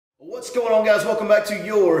What's going on, guys? Welcome back to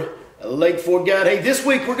your Lake Fork Guide. Hey, this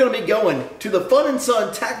week we're going to be going to the Fun and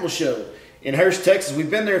Sun Tackle Show in Hurst, Texas.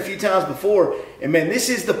 We've been there a few times before, and man, this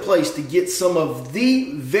is the place to get some of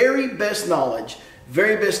the very best knowledge,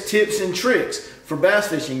 very best tips and tricks for bass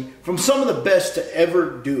fishing from some of the best to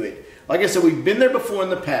ever do it. Like I said, we've been there before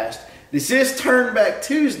in the past. This is Turn Back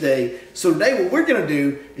Tuesday, so today what we're going to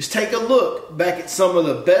do is take a look back at some of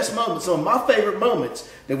the best moments, some of my favorite moments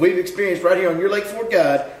that we've experienced right here on your Lake Fork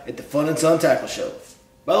Guide at the Fun and Sun Tackle Show.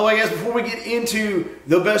 By the way, guys, before we get into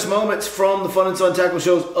the best moments from the Fun and Sun Tackle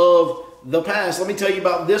Shows of the past, let me tell you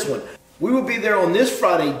about this one. We will be there on this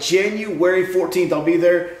Friday, January 14th. I'll be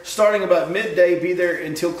there starting about midday, be there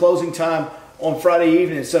until closing time on Friday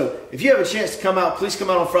evening. So if you have a chance to come out, please come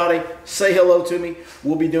out on Friday, say hello to me.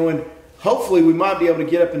 We'll be doing, hopefully we might be able to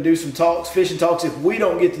get up and do some talks, fishing talks. If we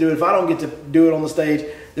don't get to do it, if I don't get to do it on the stage,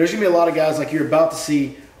 there's going to be a lot of guys like you're about to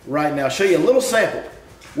see right now. I'll show you a little sample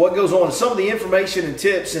what goes on, some of the information and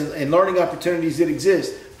tips and learning opportunities that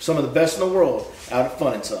exist for some of the best in the world out at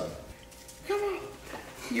Fun and Sun. Come on.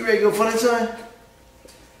 You ready to go Fun and Sun?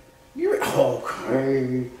 You ready? Oh,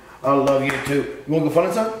 Craig. I love you too. You want to go Fun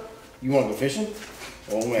and Sun? You want to go fishing?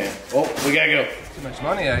 Oh man. Oh, we got to go. Too much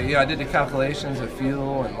money. I did the calculations of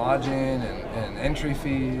fuel and lodging and entry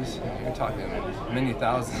fees. You're talking many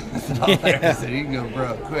thousands of dollars. Yeah. So you can go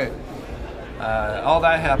broke quick. All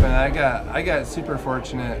that happened. I got super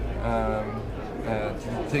fortunate.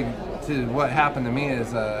 To what happened to me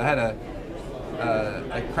is I had a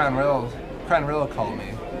Crown Royal called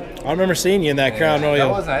me. I remember seeing you in that Crown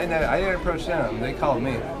Royal. I didn't approach them. They called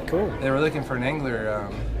me. Cool. They were looking for an angler.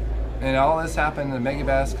 And all this happened. The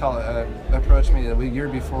Megabass approached me the year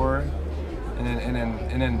before, and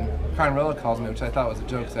then Crown Royal calls me, which I thought was a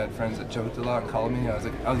joke. Cause I had friends that joked a lot and called me. I was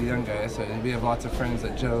a young guy, so we have lots of friends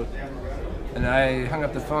that joke. And I hung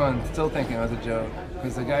up the phone, still thinking it was a joke,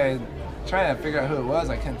 because the guy trying to figure out who it was,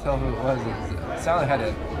 I couldn't tell who it was. It sounded like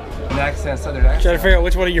it had an accent, southern accent. Trying to figure out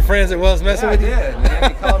which one of your friends it was messing with you. Yeah, I did. And then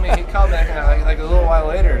he called me like a little while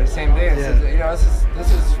later, the same day, and said, you know,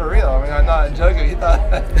 this is for real. I mean, I'm not joking. He thought.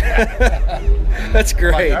 That's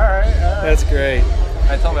great. Like, all right. That's great.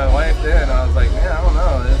 I told my wife then, I was like, man, I don't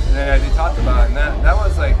know. And then we talked about it, and that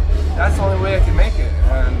was like, that's the only way I could make it.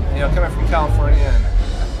 And you know, coming from California,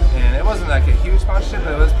 and it wasn't like a huge sponsorship,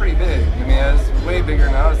 but it was pretty big. I mean, it was way bigger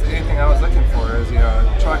than anything I was looking for. Is, you know,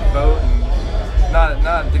 a truck, boat, and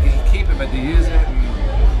not to keep it, but to use it,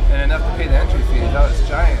 and enough to pay the entry fee. That was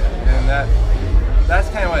giant, and that's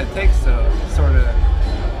kind of what it takes to sort of.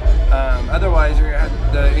 Otherwise, you're gonna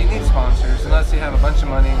have you need sponsors unless you have a bunch of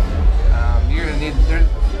money. You're gonna need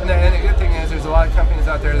and the good thing is there's a lot of companies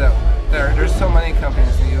out there there's so many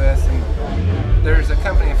companies in the U.S. and there's a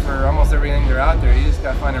company for almost everything they're out there. You just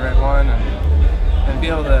gotta find the right one and be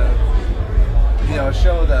able to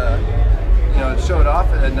show it off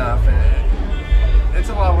enough. And it's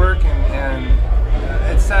a lot of work and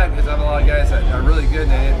it's sad because I have a lot of guys that are really good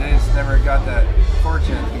and they just never got that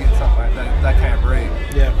fortune to get something like that kind of break.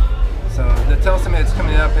 Yeah. So to tell somebody that's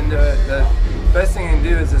coming up into it, the best thing you can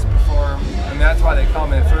do is just perform. And that's why they called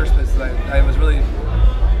me at first. But like I was really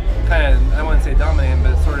kind of, I wouldn't say dominating,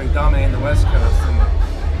 but sort of dominating the West Coast.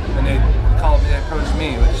 And they called me, they approached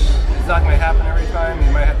me, which is not going to happen every time.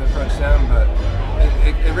 You might have to approach them, but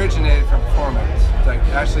it originated from performance. It's like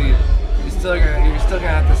actually, you're still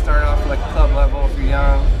gonna have to start off at like club level if you're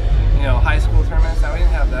young. You know, high school tournaments. Now we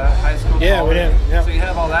didn't have that. High school. Yeah, college. We didn't. Yeah. So you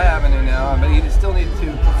have all that avenue now, but you still need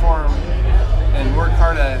to perform and work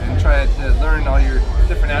hard at it and try to learn all your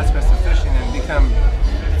different aspects of fishing and become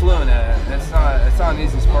fluent at it. It's not an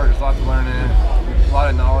easy sport. There's a lot to learn in it, a lot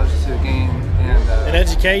of knowledge to gain, and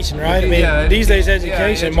education, right? I mean, these days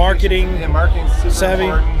education, marketing. Yeah, marketing's super savvy.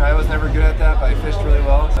 Important. I was never good at that, but I fished really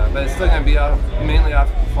well. But it's still going to be mainly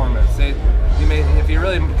off performance. If you're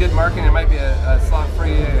really good marketing, it might be a slot for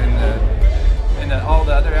you and all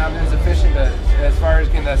the other avenues of fishing. But as far as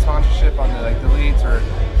getting that sponsorship on the leads or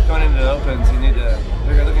going into the opens,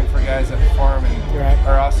 they're looking for guys that perform and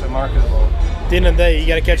are also marketable. At the end of the day, you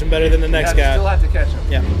got to catch them better than the next guy. You still have to catch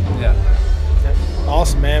them. Yeah.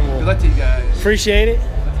 Awesome, man. Well, good luck to you guys. Appreciate it.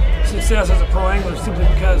 Success as a pro angler simply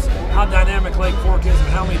because how dynamic Lake Fork is and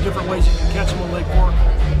how many different ways you can catch them on Lake Fork.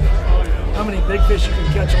 How many big fish you can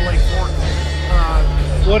catch on Lake Fork.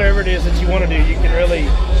 Whatever it is that you want to do, you can really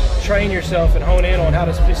train yourself and hone in on how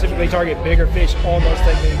to specifically target bigger fish on those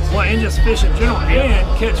techniques. Well, and just fish in general,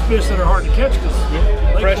 and catch fish that are hard to catch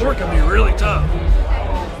because Lake Fork can be really tough.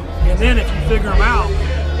 And then if you figure them out,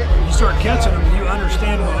 you start catching them, you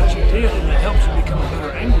understand what you did, and it helps you become a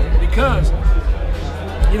better angler. Because,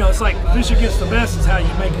 you know, it's like fish against the best is how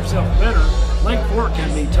you make yourself better. Lake Fork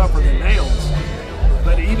can be tougher than nails.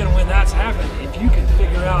 But even when happen. If you can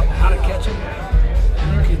figure out how to catch them,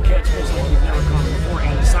 you can catch fish like you've never caught them before,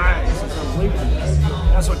 and the size is unbelievable.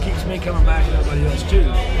 That's what keeps me coming back and everybody else too.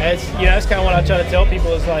 That's, you know, that's kind of what I try to tell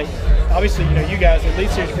people is like, obviously, you know, you guys, the Elite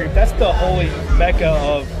Series group, that's the holy mecca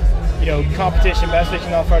of, you know, competition, bass fishing,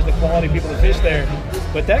 as far as the quality of people that fish there.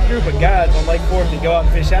 But that group of guys on Lake Fork that go out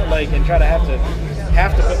and fish that lake and try to have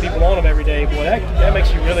to put people on them every day, boy, that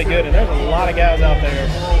makes you really good. And there's a lot of guys out there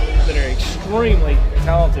that are extremely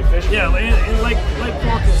talented fishermen. Yeah, and Lake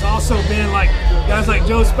Fork has also been like guys like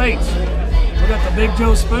Joe Spates. We got the big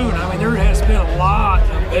Joe Spoon. I mean, there has been a lot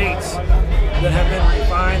of baits that have been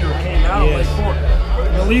refined or came out of Lake Fork.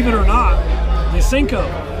 Believe it or not, the Cinco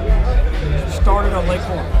started on Lake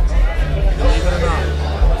Fork. Believe it or not,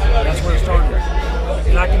 that's where it started.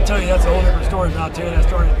 And I can tell you that's a whole different story, but I'll tell you that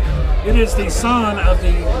story. It is the son of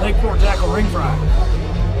the Lake Fork Tackle Ring Fry.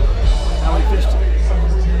 How we fished it.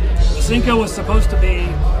 The Cinco was supposed to be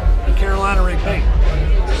a Carolina rig bait,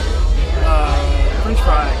 French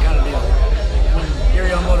fry kind of deal. When Gary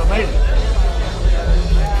Yamamoto made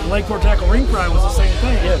it, the Lake Fork Tackle Ring Fry was the same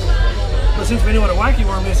thing. Yes. But since we knew what a wacky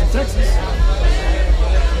worm is in Texas,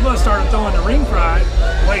 we must start throwing the ring fry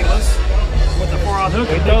weightless with the 4-aught hook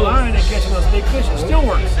and big line and catching those big fish. It still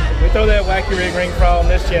works. We throw that wacky rig ring fry on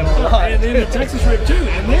this channel a lot. And then the Texas rig too.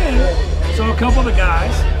 And then, so a couple of the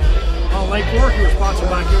guys on Lake Fork who were sponsored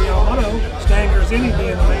by Gary Yamamoto, Stan Garzini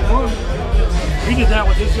being the main one, he did that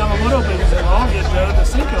with his Yamamoto business. And I'll get the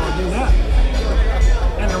Cinco and do that.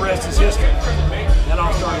 And the rest is history. That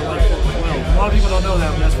all started at Lake Fork as well. A lot of people don't know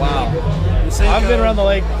that, but that's wow. I've been around the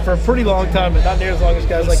lake for a pretty long time, but not near as long as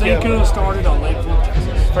guys like you. The Cinco started on Lake Fork,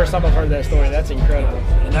 Texas. First time I've heard that story. That's incredible.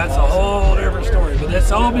 And that's a whole different story, but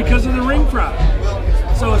that's all because of the ring fry.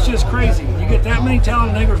 So it's just crazy. You get that many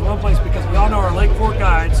talented anglers in one place because we all know our Lake Fork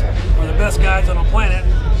guides are the best guides on the planet.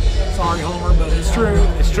 Sorry, Homer, but it's true.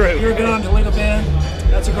 It's true. If you're going to Toledo Bend,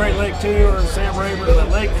 that's a great lake too, or Sam Rayburn, but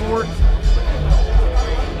Lake Fork,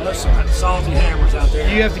 there's some salty hammers out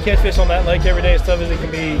there. You have to catch fish on that lake every day as tough as it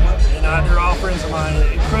can be. And they're all friends of mine,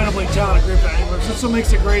 an incredibly talented group of anglers. That's what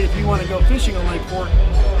makes it great if you want to go fishing on Lake Fork.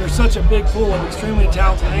 There's such a big pool of extremely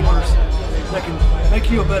talented anglers that can make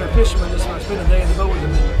you a better fisherman just by spending a day in the boat with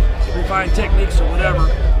them and refine techniques or whatever.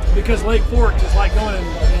 Because Lake Fork is like going to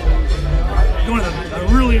a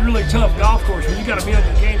really, really tough golf course where you got to be on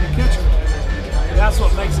your game to catch them. That's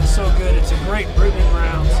what makes it so good. It's a great breeding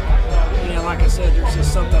grounds. And like I said, there's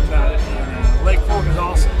just something about it. And Lake Fork is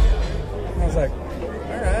awesome. I was like,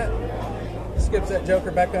 all right. Skips that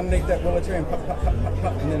joker back underneath that willow tree and pop, pop, pop, pop,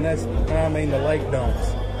 pop. And then that's when I mean the lake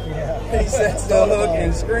dumps. Yeah. He sets the hook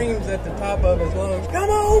and screams at the top of his lungs, "Come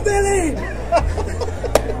on, Billy!"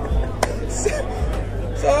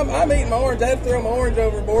 so I'm eating my orange. I had to throw my orange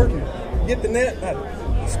overboard and get the net. And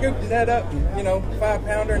I scooped the net up, and,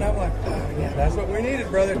 5-pounder, and I'm like, oh, yeah, that's what we needed,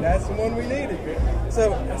 brother. That's the one we needed.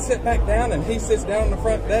 So I sit back down, and he sits down on the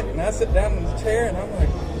front deck, and I sit down in the chair, and I'm like,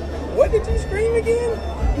 what did you scream again?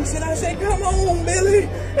 He said, I said, come on, Billy.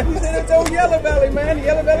 He said, it's old Yellow Belly, man. The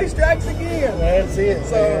Yellow Belly strikes again. That's it.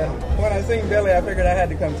 So when I seen Billy, I figured I had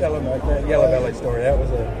to come tell him that Yellow Belly story.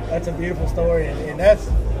 That's a beautiful story, and that's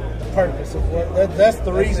the purpose of what. That's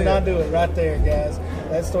the reason I do it right there, guys.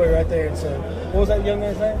 That story right there. And so, what was that young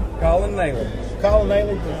man's name? Colin Naylor. Colin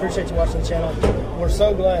Naylor. We appreciate you watching the channel. We're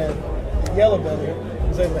so glad Yellow Belly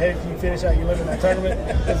was able to help you finish out your limit in that tournament,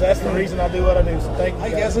 because that's the reason I do what I do. So thank you.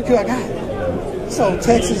 Hey guys, look who I got. So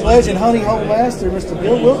Texas legend, honey hole master, Mr.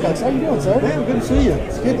 Bill Wilcox. How you doing, sir? Man, good to see you.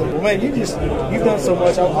 It's good. Well, man, you've done so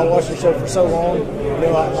much. I watched your show for so long.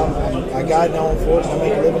 I guide now on Forks. I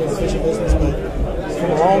make a living in the fishing business, but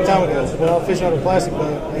from a long time ago, when I was fishing on a plastic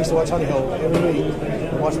boat, I used to watch honey hole every week.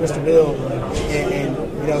 Watch Mr. Bill, and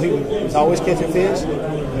he was always catching fish.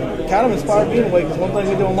 Kind of inspired me in a way, because one thing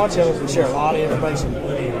we do on my channel is we share a lot of information,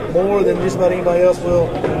 more than just about anybody else will.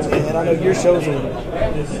 And I know your shows are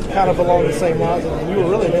kind of along the same lines, and you were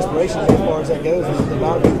really an inspiration as far as that goes, with the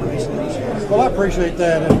amount of information that you share. Well, I appreciate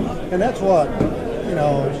that, and that's what,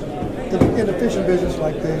 in the fishing business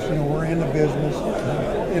like this, we're in the business,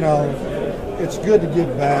 it's good to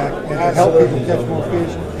give back and to help people catch more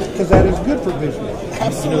fish, because that is good for business.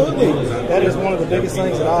 Absolutely. That is one of the biggest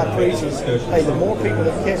things that I preach is, hey, the more people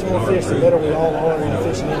that catch more fish, the better we all are in the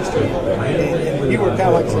fishing industry. And you were kind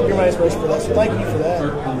of like, you're my inspiration for that, so thank you for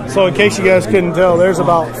that. So in case you guys couldn't tell, there's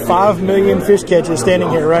about 5 million fish catchers standing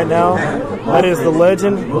here right now. That is the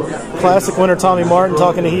legend, classic winner Tommy Martin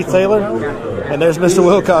talking to Heath Taylor. And there's Mr.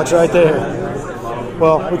 Wilcox right there.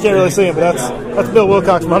 Well, we can't really see him, but that's Bill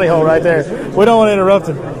Wilcox money hole right there. We don't want to interrupt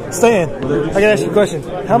him. Stan, I got to ask you a question.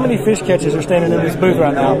 How many fish catchers are standing in this booth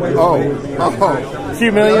right now? A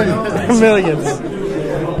few million? Millions.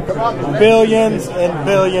 billions and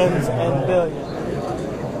billions and billions.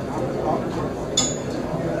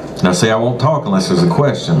 Now, see, I won't talk unless there's a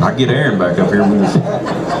question. I get Aaron back up here.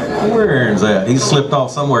 Where Aaron's at? He's slipped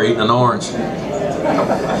off somewhere eating an orange.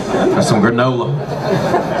 That's some granola.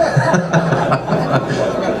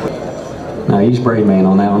 No, he's braid man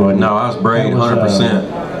on that one, wasn't he? No, I was braid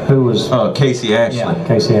 100%. Who was? Casey Ashley. Yeah,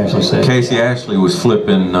 Casey Ashley said. Casey Ashley was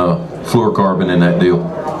flipping fluorocarbon in that deal.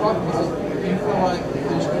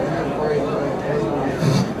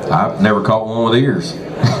 I've never caught one with ears.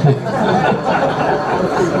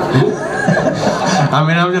 I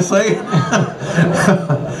mean, I'm just saying.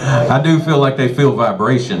 I do feel like they feel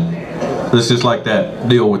vibration. It's just like that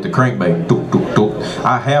deal with the crankbait. Doop, doop, doop.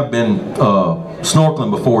 I have been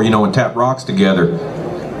snorkeling before, and tap rocks together.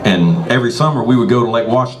 And every summer we would go to Lake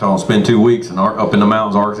Ouachita and spend 2 weeks and up in the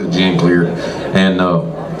mountains, oxygen clear. And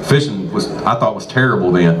fishing I thought was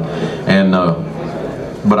terrible then. And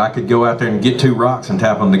but I could go out there and get 2 rocks and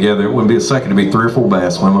tap them together. It wouldn't be a second to be 3 or 4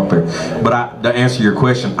 bass swim up there. But to answer your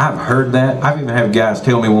question, I've heard that. I've even had guys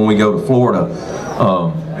tell me when we go to Florida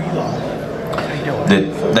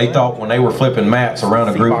that they thought when they were flipping mats around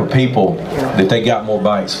a group of people that they got more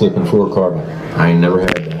bites flipping fluorocarbon. I ain't never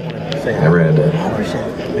had that. Never had that.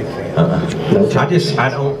 I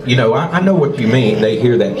don't, I know what you mean. They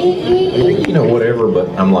hear that, whatever, but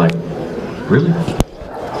I'm like, really?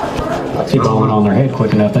 People going on their head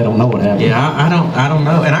quick enough, they don't know what happened. Yeah, I don't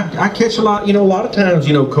know. And I catch a lot, a lot of times,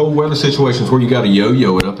 cold weather situations where you got to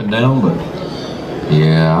yo-yo it up and down, but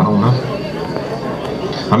yeah, I don't know.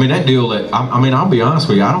 I mean, that deal that, I'll be honest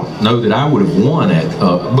with you, I don't know that I would have won at,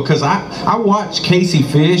 because I watched Casey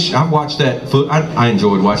fish. I watched that I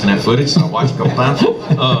enjoyed watching that footage, so I watched a couple times.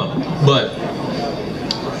 But,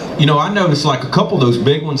 I noticed like a couple of those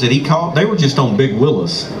big ones that he caught, they were just on big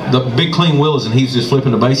willows, the big clean willows, and he's just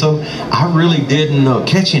flipping the base of them. I really didn't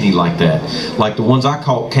catch any like that. Like the ones I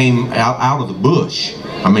caught came out of the bush.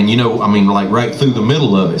 Like right through the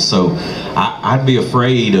middle of it. So I'd be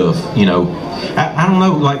afraid of, I don't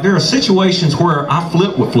know, like there are situations where I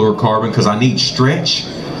flip with fluorocarbon because I need stretch.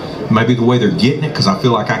 Maybe the way they're getting it, because I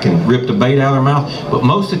feel like I can rip the bait out of their mouth. But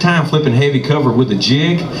most of the time flipping heavy cover with a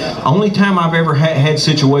jig, only time I've ever had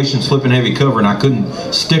situations flipping heavy cover and I couldn't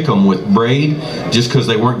stick them with braid just because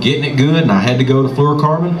they weren't getting it good and I had to go to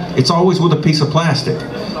fluorocarbon, it's always with a piece of plastic.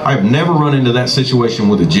 I've never run into that situation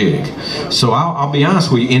with a jig. So I'll be honest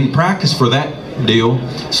with you, in practice for that deal,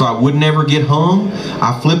 so I would never get hung,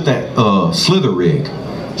 I flipped that slither rig.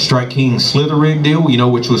 Strike King slither rig deal,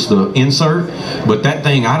 which was the insert, but that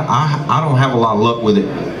thing I don't have a lot of luck with it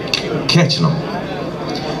catching them.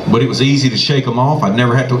 But it was easy to shake them off. I'd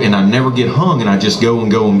never have to, and I never get hung, and I just go and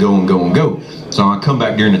go and go and go and go. So I come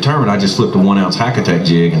back during the tournament, I just flipped a 1 ounce Hack Attack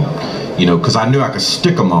jig, and because I knew I could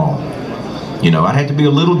stick them all. I'd have to be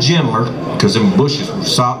a little gentler because them bushes were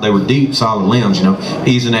solid, they were deep, solid limbs,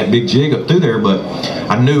 easing that big jig up through there. But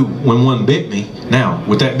I knew when one bit me. Now,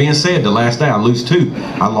 with that being said, the last day I lose 2.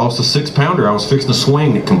 I lost a 6-pounder. I was fixing to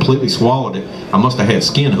swing, it completely swallowed it. I must have had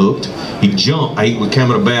skin hooked. He jumped. He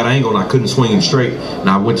came at a bad angle, and I couldn't swing him straight. And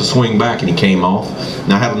I went to swing back, and he came off.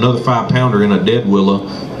 And I had another 5-pounder in a dead willow.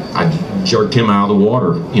 I jerked him out of the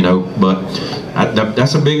water, but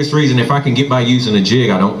that's the biggest reason. If I can get by using a jig,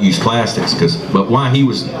 I don't use plastics. But why he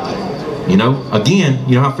was, again,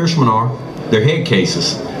 how fishermen are, they're head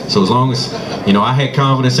cases. So as long as, I had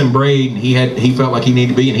confidence in Braid, and he felt like he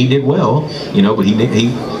needed to be, and he did well,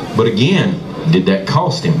 but again, did that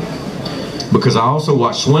cost him? Because I also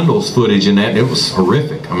watched Swindle's footage in that, and it was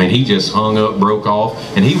horrific. He just hung up, broke off,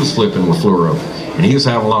 and he was flipping with fluoro, and he was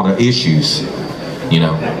having a lot of issues.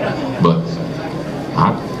 But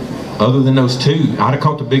other than those 2, I'd have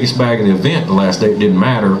caught the biggest bag of the event the last day. It didn't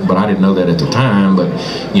matter, but I didn't know that at the time. But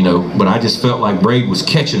but I just felt like Braid was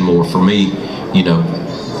catching more for me.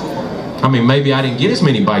 Maybe I didn't get as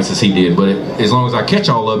many bites as he did, but as long as I catch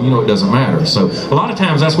all of them, it doesn't matter. So a lot of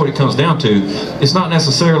times that's what it comes down to. It's not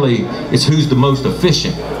necessarily it's who's the most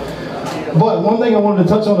efficient. But one thing I wanted to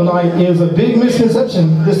touch on tonight is a big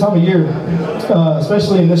misconception this time of year,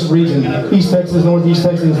 especially in this region, East Texas, Northeast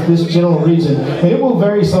Texas, this general region. And it will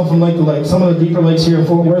vary some from lake to lake. Some of the deeper lakes here in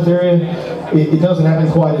Fort Worth area, it doesn't happen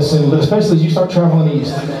quite as soon. But especially as you start traveling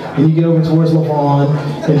east, and you get over towards LaVaughn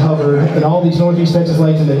and Hubbard, and all these Northeast Texas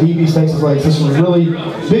lakes and the deep East Texas lakes, this is a really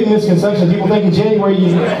big misconception. People think in January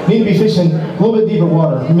you need to be fishing a little bit deeper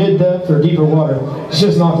water, mid-depth or deeper water. It's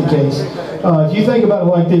just not the case. If you think about it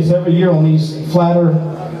like this, every year on these flatter,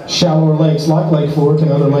 shallower lakes like Lake Fork and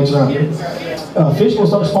other lakes around here, fish will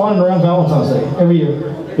start spawning around Valentine's Day every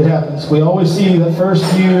year. It happens. We always see the first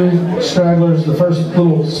few stragglers, the first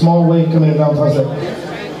little small wave coming in Valentine's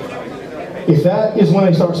Day. If that is when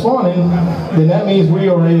they start spawning, then that means we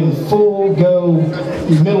are in full go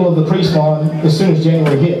middle of the pre-spawn as soon as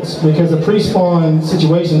January hits, because the pre-spawn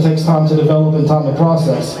situation takes time to develop and time to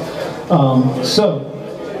process. So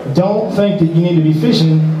don't think that you need to be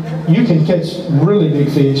fishing. You can catch really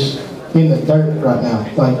big fish in the dirt right now,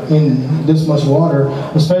 like in this much water,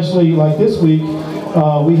 especially like this week.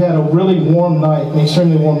 We had a really warm night, an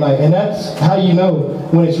extremely warm night, and that's how you know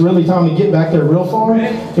when it's really time to get back there real far.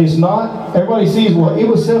 It's not, everybody sees, well, it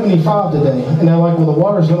was 75 today, and they're like, well, the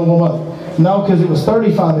water's going to warm up. No, because it was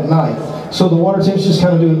 35 at night. So the water temps just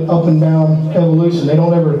kind of do an up and down evolution. They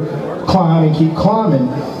don't ever climb and keep climbing.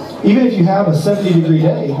 Even if you have a 70-degree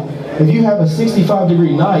day, if you have a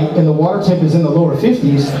 65-degree night and the water temp is in the lower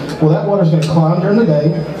 50s, well, that water's going to climb during the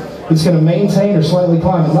day. It's going to maintain or slightly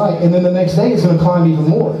climb at night, and then the next day it's going to climb even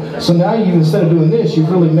more. So now you, instead of doing this, you've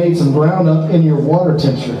really made some ground up in your water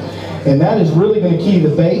temperature. And that is really going to key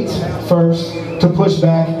the bait first to push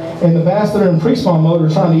back, and the bass that are in pre-spawn mode are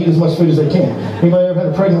trying to eat as much food as they can. Anybody ever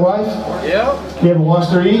had a pregnant wife? Yep. You ever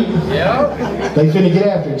watched her eat? Yep. They finna get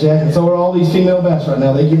after it, Jack, and so are all these female bass right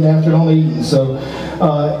now. They getting after it on the eating. So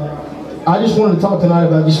I just wanted to talk tonight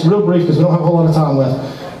about, just real brief because we don't have a whole lot of time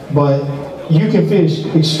left, but you can fish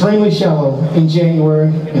extremely shallow in January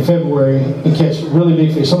and February and catch really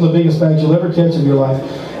big fish. Some of the biggest bags you'll ever catch in your life.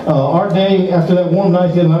 Our day, after that warm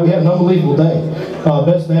night the other night, we had an unbelievable day.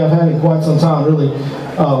 Best day I've had in quite some time, really.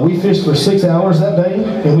 We fished for 6 hours that day,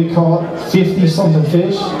 and we caught 50-something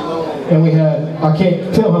fish. And we had, I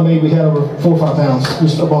can't tell how many we had, over 4 or 5 pounds,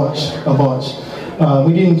 just a bunch.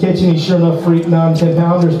 We didn't catch any sure enough freak 9, 10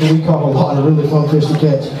 pounders, but we caught a lot of really fun fish to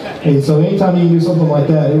catch. And so anytime you can do something like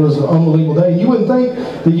that, it was an unbelievable day. You wouldn't think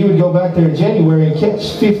that you would go back there in January and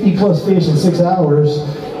catch 50 plus fish in 6 hours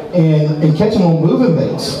and catch them on moving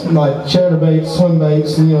baits, like chatter baits, swim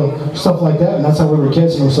baits, and, you know, stuff like that. And that's how we were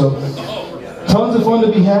catching them. So tons of fun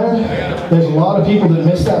to be had. There's a lot of people that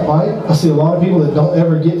miss that bite. I see a lot of people that don't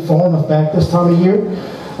ever get far enough back this time of year.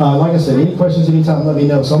 Like I said, any questions anytime, let me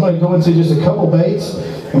know. So I'm going to go into just a couple baits,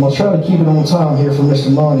 and we'll try to keep it on time here from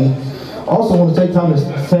Mr. Monty. Also want to take time to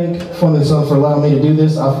thank Fun and Sun for allowing me to do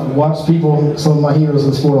this. I've watched people, some of my heroes in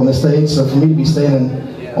the sport, on this stage, so for me to be standing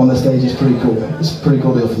on this stage is pretty cool. It's a pretty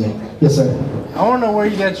cool deal for me. Yes, sir. I want to know where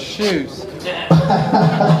you got your shoes.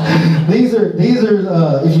 These are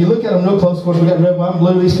if you look at them real close, of course we got red, white, and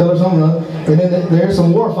blue, these colors on run, and then there's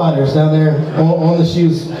some war fighters down there on the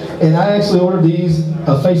shoes, and I actually ordered these,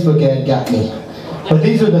 a Facebook ad got me. But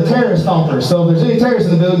these are the terrorist stompers, so if there's any terrorists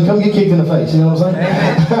in the building, come get kicked in the face, you know what I'm saying?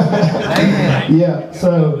 Amen. Yeah,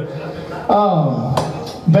 so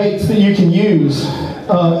baits that you can use.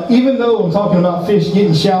 Even though I'm talking about fish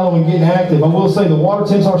getting shallow and getting active, I will say the water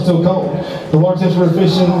temps are still cold. The water temps we were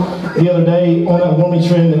fishing the other day on that warming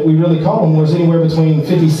trend that we really caught them was anywhere between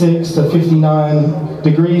 56 to 59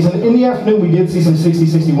 degrees. And in the afternoon, we did see some 60,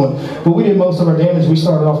 61. But we did most of our damage. We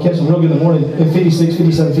started off catching real good in the morning in 56,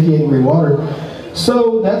 57, 58 degree water.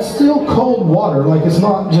 So that's still cold water. Like, it's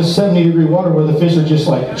not just 70 degree water where the fish are just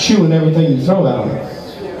like chewing everything you throw at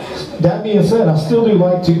them. That being said, I still do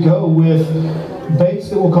like to go with baits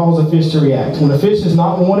that will cause a fish to react. When a fish is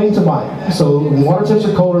not wanting to bite, so when water temps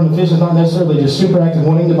are colder and the fish is not necessarily just super active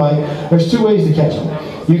wanting to bite, there's two ways to catch them.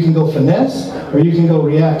 You can go finesse or you can go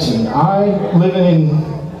reaction. I live in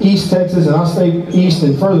East Texas, and I stay east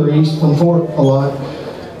and further east from Fort a lot.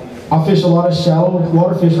 I fish a lot of shallow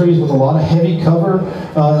water fisheries with a lot of heavy cover,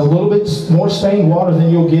 a little bit more stained water than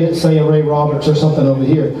you'll get at, say, a Ray Roberts or something over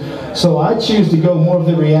here. So I choose to go more of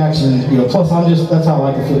the reaction, you know, plus that's how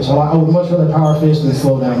I like to fish. I would much rather power fish than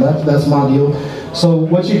slow down. That's my deal. So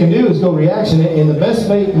what you can do is go reaction, and the best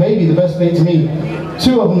bait, maybe the best bait to me,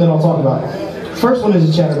 two of them that I'll talk about. First one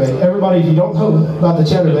is a chatterbait. Everybody, if you don't know about the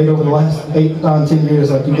chatterbait over the last 8, 9, 10 years,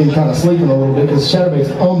 like you've been kind of sleeping a little bit, because chatterbait's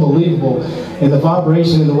unbelievable, and the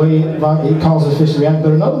vibration and the way it causes fish to react.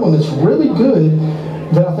 But another one that's really good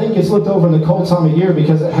that I think gets looked over in the cold time of year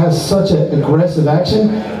because it has such an aggressive action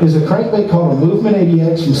is a crankbait called a Movement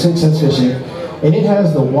 80X from 6 Sense Fishing. And it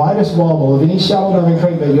has the widest wobble of any shallow diving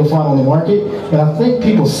crankbait you'll find on the market. And I think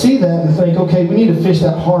people see that and think, okay, we need to fish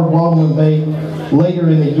that hard wobbling bait later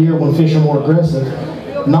in the year when fish are more aggressive.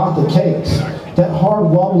 Not the case. That hard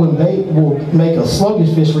wobbling bait will make a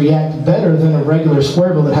sluggish fish react better than a regular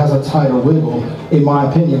square bill that has a tighter wiggle, in my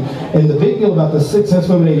opinion. And the big deal about the 6 Sense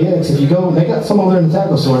Movement 80X, if you go, they got some over there in the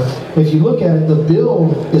tackle store, if you look at it, the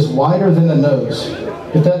bill is wider than the nose.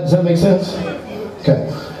 Does that make sense? Okay.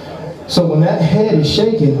 So when that head is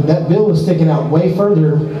shaking, that bill is sticking out way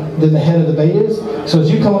further than the head of the bait is. So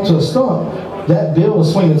as you come up to a stump, that bill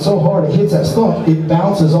is swinging so hard it hits that stump, it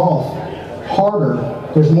bounces off harder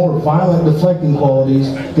there's more violent deflecting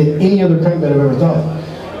qualities than any other crankbait I've ever thrown.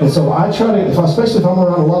 And so I try to, especially if I'm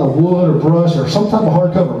around a lot of wood or brush or some type of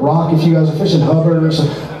hardcover rock, if you guys are fishing Hubbard or some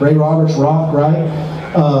Ray Roberts rock, right?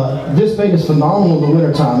 This bait is phenomenal in the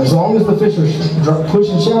wintertime. As long as the fish are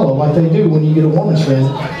pushing shallow like they do when you get a warming trend,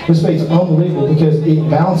 this bait's unbelievable because it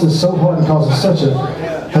bounces so hard and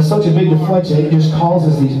has such a big deflection, it just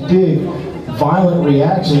causes these big, violent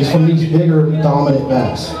reactions from these bigger, dominant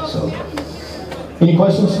bass. So, any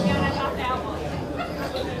questions?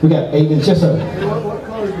 We got 8 minutes. Yes, sir. What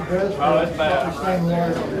color is your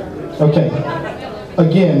best? Okay.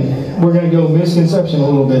 Again, we're going to go misconception a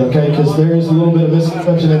little bit, okay? Because there is a little bit of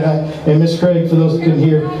misconception in that. And Miss Craig, for those that couldn't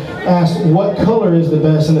hear, asked what color is the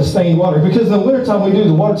best in the stained water? Because in the wintertime we do,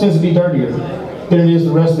 the water tends to be dirtier than it is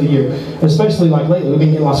the rest of the year. Especially like lately, we've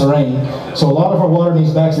been getting lots of rain. So a lot of our water in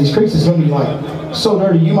these backs of these creeks is going to be like so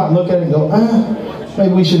dirty, you might look at it and go,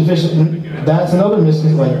 maybe we shouldn't fish it. That's another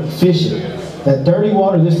misconception, like fish it. That dirty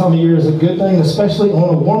water this time of year is a good thing, especially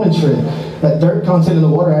on a warming trend. That dirt content in the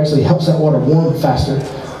water actually helps that water warm faster.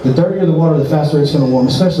 The dirtier the water, the faster it's going to warm,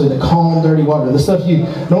 especially the calm, dirty water. The stuff you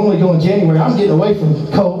normally go in January, I'm getting away from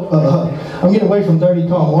dirty,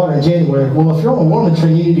 calm water in January. Well, if you're on a warming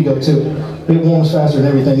trend, you need to go to it. It warms faster than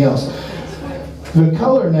everything else. The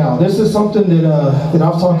color now, this is something that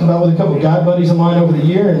I've talked about with a couple of guide buddies of mine over the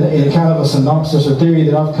year, and kind of a synopsis or theory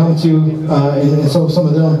that I've come to, and so some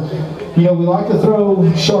of them. You know, we like to throw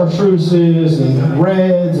chartreuses and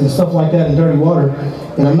reds and stuff like that in dirty water.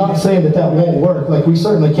 And I'm not saying that won't work. Like, we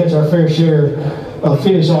certainly catch our fair share of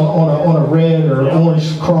fish on a red or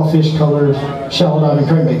orange crawfish colored shallow diving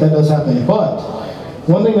crankbait. That does happen. But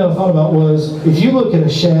one thing that I thought about was, if you look at a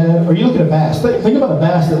shad or you look at a bass, think about a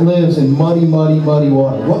bass that lives in muddy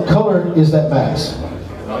water. What color is that bass?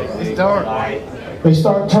 It's dark. They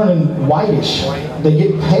start turning whitish. They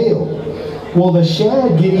get pale. Well, the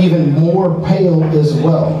shad get even more pale as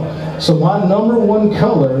well. So my #1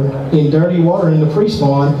 color in dirty water in the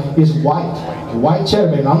pre-spawn is white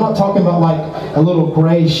chatterbait. I'm not talking about like a little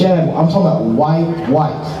gray shad. I'm talking about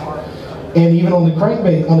white. And even on the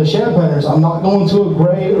crankbait, on the shad patterns, I'm not going to a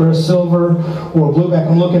gray or a silver or a blueback.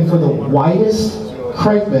 I'm looking for the whitest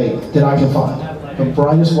crankbait that I can find, the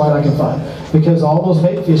brightest white I can find, because all those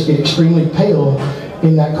bait fish get extremely pale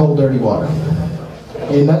in that cold, dirty water.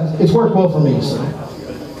 And it's worked well for me, so.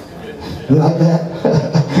 You like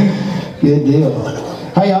that? Good deal.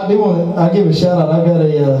 Hey, I give a shout out. I've got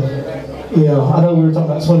I know we were talking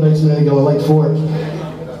about swim baits a minute ago in Lake Fork.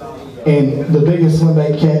 And the biggest swim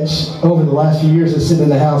bait catch over the last few years is sitting in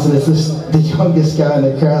the house, and it's the youngest guy in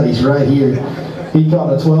the crowd. He's right here. He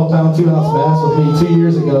caught a 12-pound, 2-ounce bass with me 2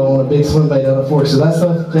 years ago on a big swim bait out of Fork. So that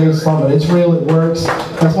stuff James is talking about, it's real, it works.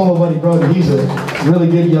 That's my little buddy Brody. He's a really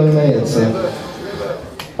good young man. So.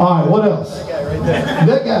 All right, what else?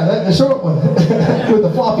 That guy, the short one with the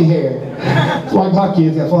floppy hair. It's like my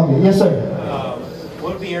kids got floppy hair. Yes, sir.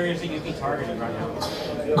 What would be areas that you'd be targeting right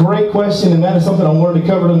now? Great question, and that is something I wanted to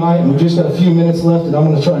cover tonight. We've just got a few minutes left, and I'm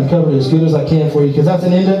going to try and cover it as good as I can for you, because that's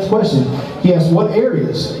an in-depth question. He asked, what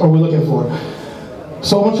areas are we looking for?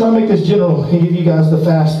 So I'm going to try and make this general and give you guys the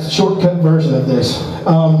fast, shortcut version of this.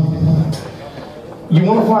 You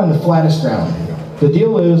want to find the flattest ground. The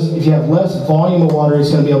deal is, if you have less volume of water,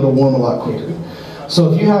 it's going to be able to warm a lot quicker.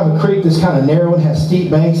 So if you have a creek that's kind of narrow and has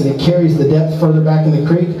steep banks and it carries the depth further back in the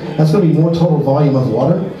creek, that's going to be more total volume of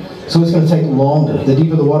water. So it's going to take longer. The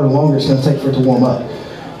deeper the water, the longer it's going to take for it to warm up.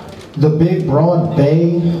 The big, broad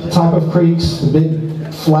bay type of creeks, the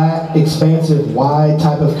big, flat, expansive, wide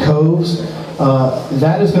type of coves,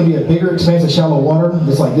 that is going to be a bigger, expansive, shallow water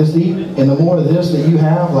that's like this deep. And the more of this that you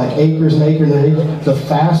have, like acres and acres and acres, the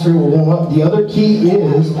faster it will warm up. The other key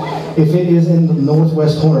is if it is in the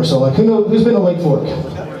northwest corner. So like, who's been to Lake Fork?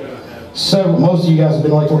 Most of you guys have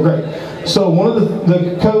been to Lake Fork. Great. So one of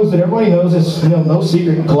the coves that everybody knows is, no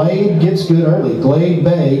secret, Glade gets good early. Glade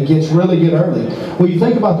Bay gets really good early. Well, you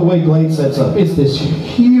think about the way Glade sets up. It's this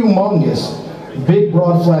humongous, big,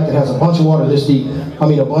 broad flat that has a bunch of water this deep.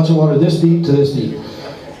 A bunch of water this deep to this deep.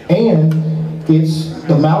 And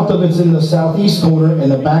the mouth of it's in the southeast corner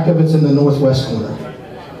and the back of it's in the northwest corner.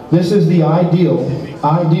 This is the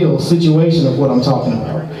ideal situation of what I'm talking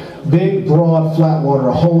about. Big, broad, flat water,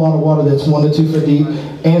 a whole lot of water that's 1 to 2 foot deep,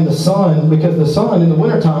 and the sun, because the sun in the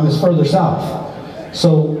wintertime is further south.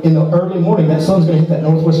 So in the early morning, that sun's going to hit that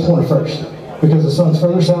northwest corner first, because the sun's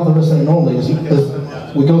further south of us than it normally is.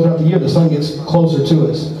 As we go throughout the year, the sun gets closer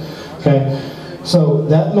to us. Okay, so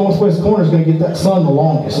that northwest corner is going to get that sun the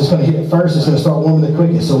longest. It's going to hit it first. It's going to start warming the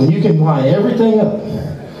quickest. So when you can line everything up,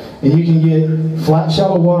 And you can get flat,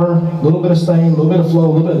 shallow water, a little bit of stain, a little bit of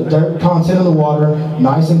flow, a little bit of dirt content in the water,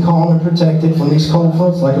 nice and calm and protected from these cold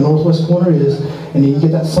fronts like a northwest corner is, and then you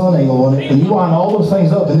get that sun angle on it, and you line all those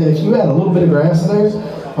things up, and then if you add a little bit of grass in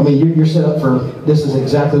there, I mean, you're set up for, this is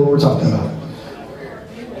exactly what we're talking about.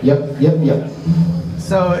 Yep.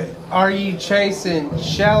 So, are you chasing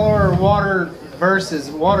shallower water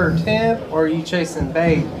versus water temp, or are you chasing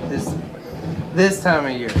bait this time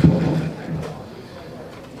of year?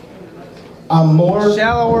 I'm more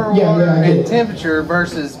shallower water and temperature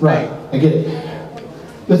versus bait. Right, I get it.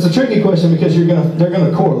 It's a tricky question because they're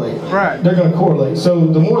gonna correlate. Right. They're gonna correlate. So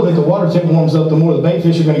the more that the water temp warms up, the more the bait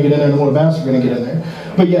fish are gonna get in there, the more the bass are gonna get in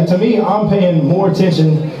there. But yeah, to me, I'm paying more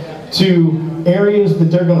attention to areas that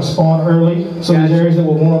they're gonna spawn early. So these areas that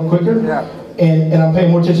will warm up quicker. Yeah. And I'm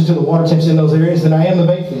paying more attention to the water temps in those areas than I am the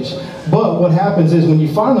bait fish. But what happens is when you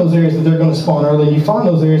find those areas that they're going to spawn early, and you find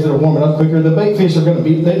those areas that are warming up quicker, the bait fish are going to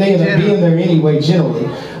be, they end up being there anyway generally.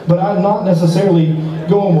 But I'm not necessarily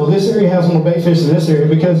going, well, this area has more bait fish than this area,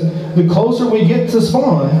 because the closer we get to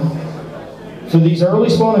spawn, for these early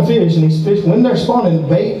spawning fish, and these fish, when they're spawning,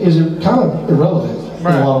 bait is kind of irrelevant in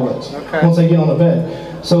a lot of ways, once they get on the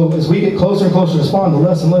bed. So as we get closer and closer to spawn, the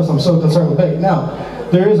less and less I'm so concerned with bait. Now,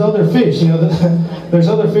 there is other fish, there's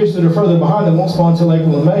other fish that are further behind that won't spawn until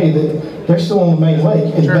April and May that they're still on the main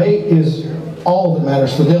lake. And bait is all that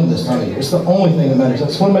matters for them this time of year. It's the only thing that matters.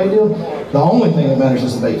 That swim bait deal, the only thing that matters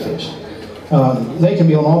is the bait fish. They can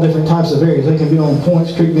be on all different types of areas. They can be on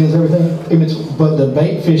points, creek bends, everything. But the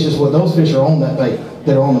bait fish is what those fish are on that bait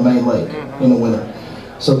that are on the main lake in the winter.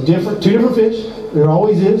 So two different fish. There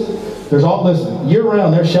always is. Listen,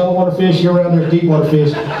 year-round, there's shallow water fish, year-round, there's deep water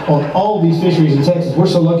fish on all these fisheries in Texas. We're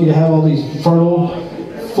so lucky to have all these fertile,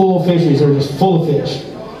 full fisheries. They're just full of fish.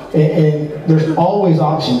 And there's always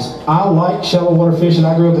options. I like shallow water fishing.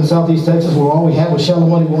 I grew up in southeast Texas where all we had was shallow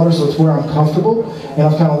muddy water, so it's where I'm comfortable. And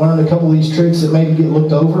I've kind of learned a couple of these tricks that maybe get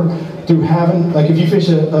looked over through having, like if you fish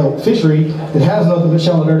a fishery that has nothing but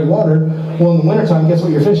shallow, dirty water, well, in the wintertime, guess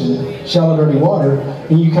what you're fishing? Shallow, dirty water.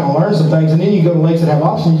 And you kind of learn some things, and then you go to lakes that have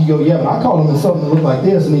options, you go, yeah, but I caught them in something that looked like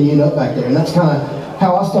this, and then you end up back there. And that's kind of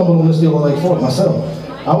how I stumbled on this deal at Lake Fork myself.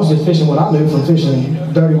 I was just fishing what I knew from fishing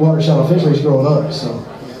dirty water, shallow fisheries growing up, so.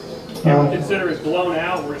 Consider it blown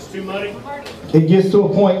out where it's too muddy? It gets to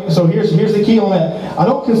a point, so here's the key on that. I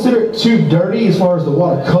don't consider it too dirty as far as the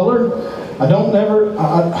water color.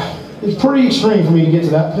 It's pretty extreme for me to get to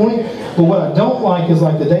that point, but what I don't like is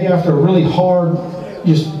like the day after a really hard,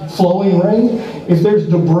 just flowing rain, if there's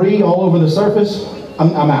debris all over the surface,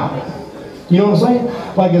 I'm out. You know what I'm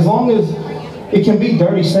saying? Like as long as, it can be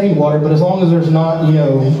dirty stained water, but as long as there's not,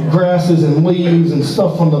 grasses and leaves and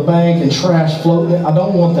stuff from the bank and trash floating, I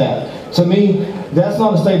don't want that. To me, that's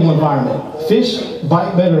not a stable environment. Fish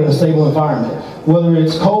bite better in a stable environment. Whether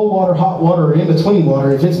it's cold water, hot water, or in between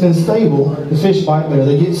water, if it's been stable, the fish bite better.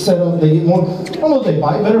 They get set up, they get more, I don't know if they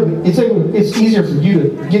bite better, but it's easier for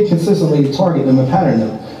you to get consistently to target them and pattern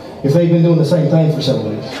them if they've been doing the same thing for several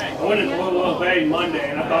days. I went into Blue Bay Monday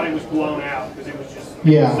and I thought it was blown out because it was just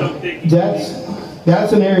so thick.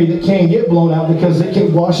 That's an area that can get blown out because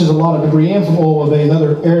it washes a lot of debris in from Oil Bay,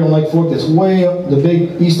 another area on Lake Fork that's way up the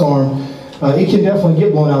big east arm. It can definitely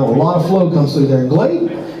get blown out. A lot of flow comes through there. Glade,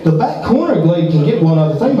 the back corner of Glade can get blown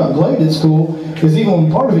out. The thing about Glade that's cool is even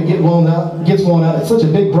when part of it gets blown out, it's such a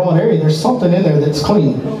big broad area, there's something in there that's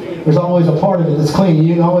clean. There's always a part of it that's clean.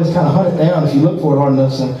 You can always kind of hunt it down if you look for it hard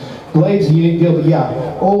enough. So Glade's a unique deal, but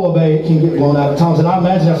yeah, Oil Bay, it can get blown out at times. And I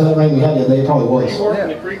imagine after that rain we had the other day, it probably was. Working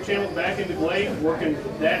the creek channel back into Glade, working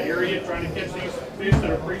that area, trying to catch these fish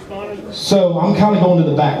that are pre-spawning? So I'm kind of going to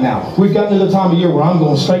the back now. We've gotten to the time of year where I'm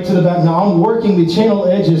going straight to the back. Now I'm working the channel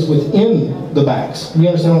edges within the backs. You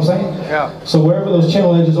understand what I'm saying? Yeah. So wherever those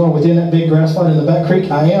channel edges are within that big grass spot in the back creek,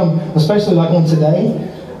 I am, especially like on today.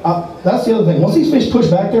 That's the other thing. Once these fish push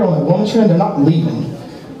back there on that warming trend, they're not leaving.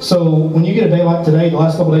 So when you get a day like today, the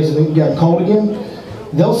last couple of days have gotten cold again,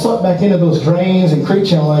 they'll suck back into those drains and creek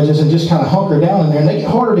channel edges and just kind of hunker down in there, and they get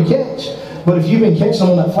harder to catch. But if you've been catching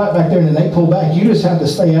them on that flat back there and then they pull back, you just have to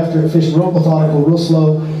stay after it, fish real methodical, real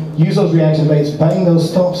slow, use those reaction baits, bang those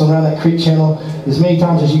stumps around that creek channel as many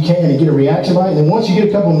times as you can and get a reaction bite. And then once you get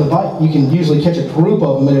a couple of them to bite, you can usually catch a group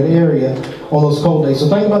of them in an area on those cold days. So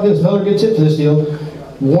think about this, another good tip for this deal.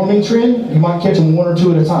 Warming trend, you might catch them one or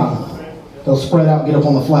two at a time. They'll spread out, get up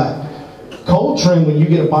on the flat. Cold trend, when you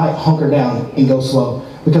get a bite, hunker down and go slow.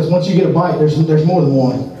 Because once you get a bite, there's more than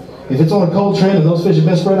one. If it's on a cold trend and those fish have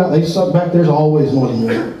been spread out, they've sucked back, there's always more than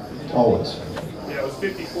one. Always. Yeah, it was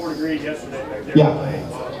 54 degrees yesterday back there.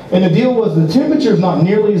 Yeah. And the deal was the temperature is not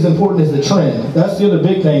nearly as important as the trend. That's the other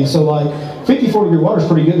big thing. So like 54-degree water is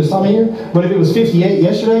pretty good this time of year, but if it was 58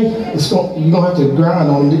 yesterday, you're going to have to grind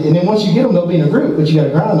on them. And then once you get them, they'll be in a group, but you got to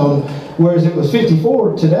grind on them. Whereas if it was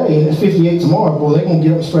 54 today and it's 58 tomorrow, boy, they're going to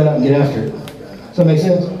get up, spread out, and get after it. Does that make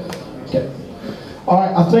sense? Okay. All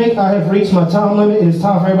right, I think I have reached my time limit. It is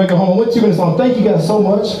time for everybody to go home. I went 2 minutes long. Thank you guys so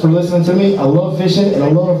much for listening to me. I love fishing, and I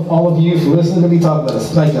love all of you for listening to me talk about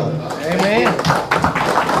this. Thank y'all. Amen.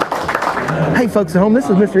 Hey folks at home, this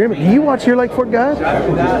is Mr. Emmett. Do you watch your Lake Fork guys?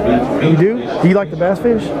 You do? Do you like the bass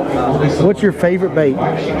fish? What's your favorite bait? A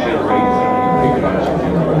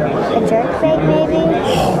jerkbait maybe?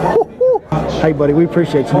 Hey buddy, we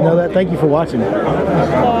appreciate you. You know that? Thank you for watching.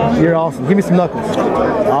 Okay. You're awesome. Give me some knuckles.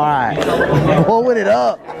 All right. Blowing it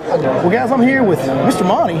up. Well guys, I'm here with Mr.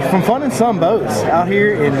 Monty from Fun and Sun Boats out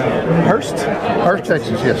here in Hurst,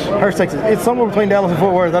 Texas, yes. Hurst, Texas. It's somewhere between Dallas and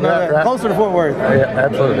Fort Worth. I know that. Right. Closer to Fort Worth. Yeah,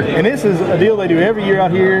 absolutely. And this is a deal they do every year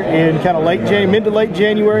out here in kind of mid to late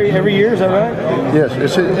January every year. Is that right? Yes,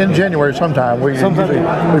 it's in January sometime. We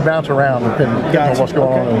bounce around depending on what's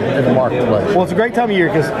going on in the marketplace. Well, it's a great time of year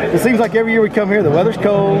because it seems like every year we come here, the weather's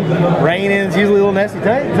cold, raining, it's usually a little nasty.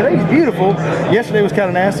 Today's beautiful. Yesterday was kind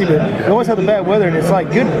of nasty, but we always have the bad weather, and it's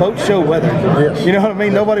like good boat show weather. Yes. You know what I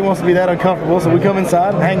mean? Nobody wants to be that uncomfortable, so we come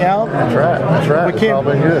inside and hang out. That's right. That's right. We can't, it's all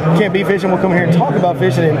been good. Can't be fishing. We'll come here and talk about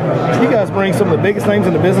fishing. And you guys bring some of the biggest names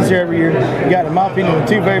in the business here every year. You got, in my opinion, the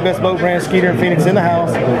 2 very best boat brands, Skeeter and Phoenix, in the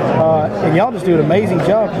house. And y'all just do an amazing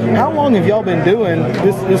job. How long have y'all been doing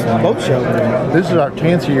this boat show? This is our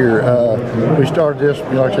 10th year. We started this,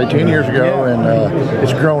 like I say, 10 years ago, and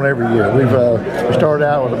it's grown every year. We started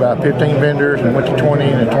out with about 15 vendors and went to 20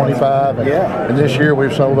 and 25. And this year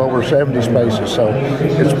we've sold over 70 spaces. So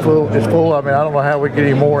it's full. It's full. I mean, I don't know how we get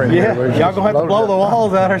any more in here. Y'all gonna have to blow the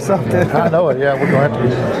walls out or something. I know it. Yeah, we're gonna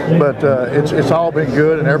have to. But it's all been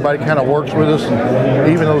good, and everybody kind of works with us.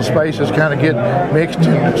 And even though the spaces kind of get mixed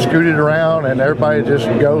and scooted around, and everybody just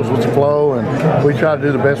goes with the flow, and we try to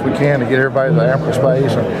do the best we can to get everybody the ample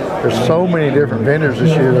space. And there's so many different vendors this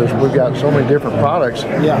year. We've got so many different products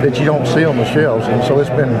that you don't see on the shelves, and so it's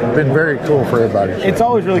been very cool for everybody. It's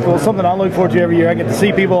always really cool. It's something I look forward to every year. I get to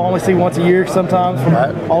see people I only see once a year sometimes from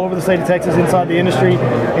all over the state of Texas inside the industry.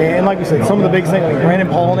 And like we said, some of the biggest things, like Brandon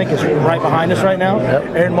Polnick is right behind us right now.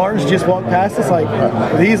 Aaron Martin's just walked past us. Like,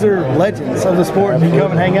 these are legends of the sport, and you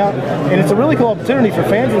come and hang out. And it's a really cool opportunity for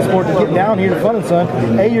fans of the sport to get down here to Fun and Sun.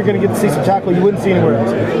 A, you're going to get to see some tackle you wouldn't see anywhere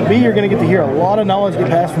else. B, you're going to get to hear a lot of knowledge get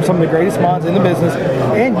passed from some of the greatest minds in the business.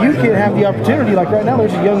 And you can have the opportunity, like right now,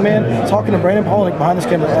 there's a young man talking to Brandon Polnick behind this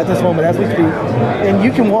camera at this moment as we speak. And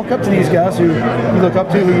you can walk up to these guys who you look up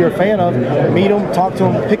to, who you're a fan of, meet them, talk to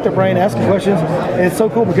them, pick their brain, ask them questions. And it's so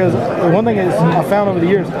cool because the one thing is I found over the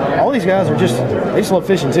years, all these guys they just love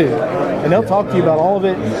fishing too. And they'll talk to you about all of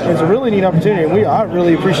it. And it's a really neat opportunity. And I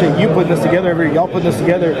really appreciate you putting this together y'all putting this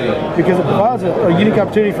together, because it provides a unique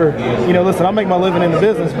opportunity for, listen, I make my living in the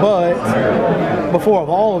business, but before of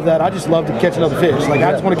all of that, I just love to catch another fish. Like,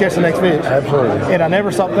 I just want to catch the next fish. Absolutely. And I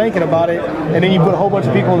never stop thinking about it. And then you put a whole bunch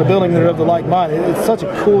of people in the building that are of the like mind. It's such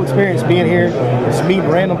a cool experience being here, just meeting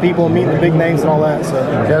random people and meeting the big names and all that. So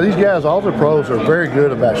yeah, these guys, all the pros, are very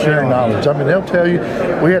good about sharing knowledge. I mean, they'll tell you.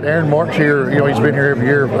 We had Aaron Martin here. He's been here every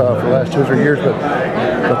year for the last 2 or 3 years, but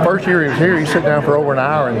the first year he was here, he sat down for over an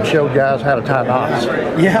hour and showed guys how to tie knots.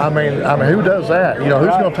 Yeah. I mean, who does that? Who's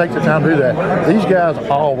going to take the time to do that? These guys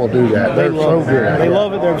all will do that. They're so good at it. They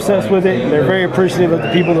love it. They're obsessed with it. They're very appreciative of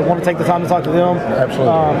the people that want to take the time to talk to them.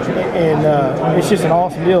 Absolutely. It's just an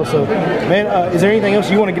awesome deal. So, man, is there anything else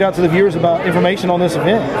you want to get out to the viewers about information on this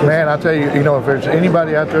event? Man, I tell you, if there's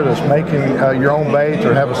anybody out there that's making your own baits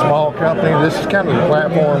or have a small company, this is kind of the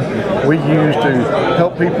platform we use to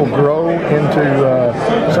help people grow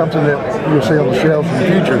into something that you'll see on the shelves in the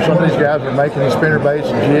future. Some of these guys are making the spinner baits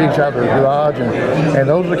and jigs out of their garage, and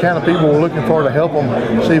those are the kind of people we're looking for to help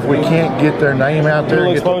them see if we can't get their name out there,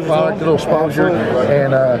 and get the product, a little exposure,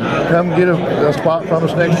 and come get a spot from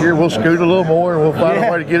us next year. We'll scoot a little more, and we'll find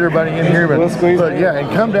a way to get everybody in here. But yeah, and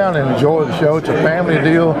come down and enjoy the show. It's a family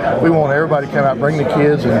deal. We want everybody to come out, bring the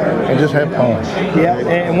kids, and just have fun. Yeah,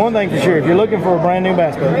 and one thing for sure, if you're looking for a brand new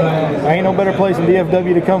bass boat, there ain't no better place in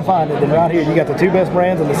DFW to come find it than right here. You got the 2 best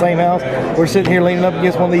brands in the same house. We're sitting here leaning up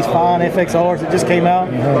against one of these fine FXRs that just came out.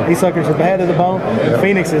 These suckers are bad to the bone.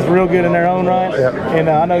 Phoenix is real good in their own right. And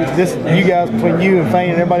I know you guys, between you and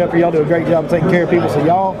Fane and everybody up here, y'all do a great job of taking care of people. So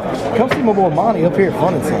y'all, come see my boy Monty up here at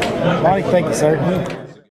Fun and Sun. Monty, thank you, sir.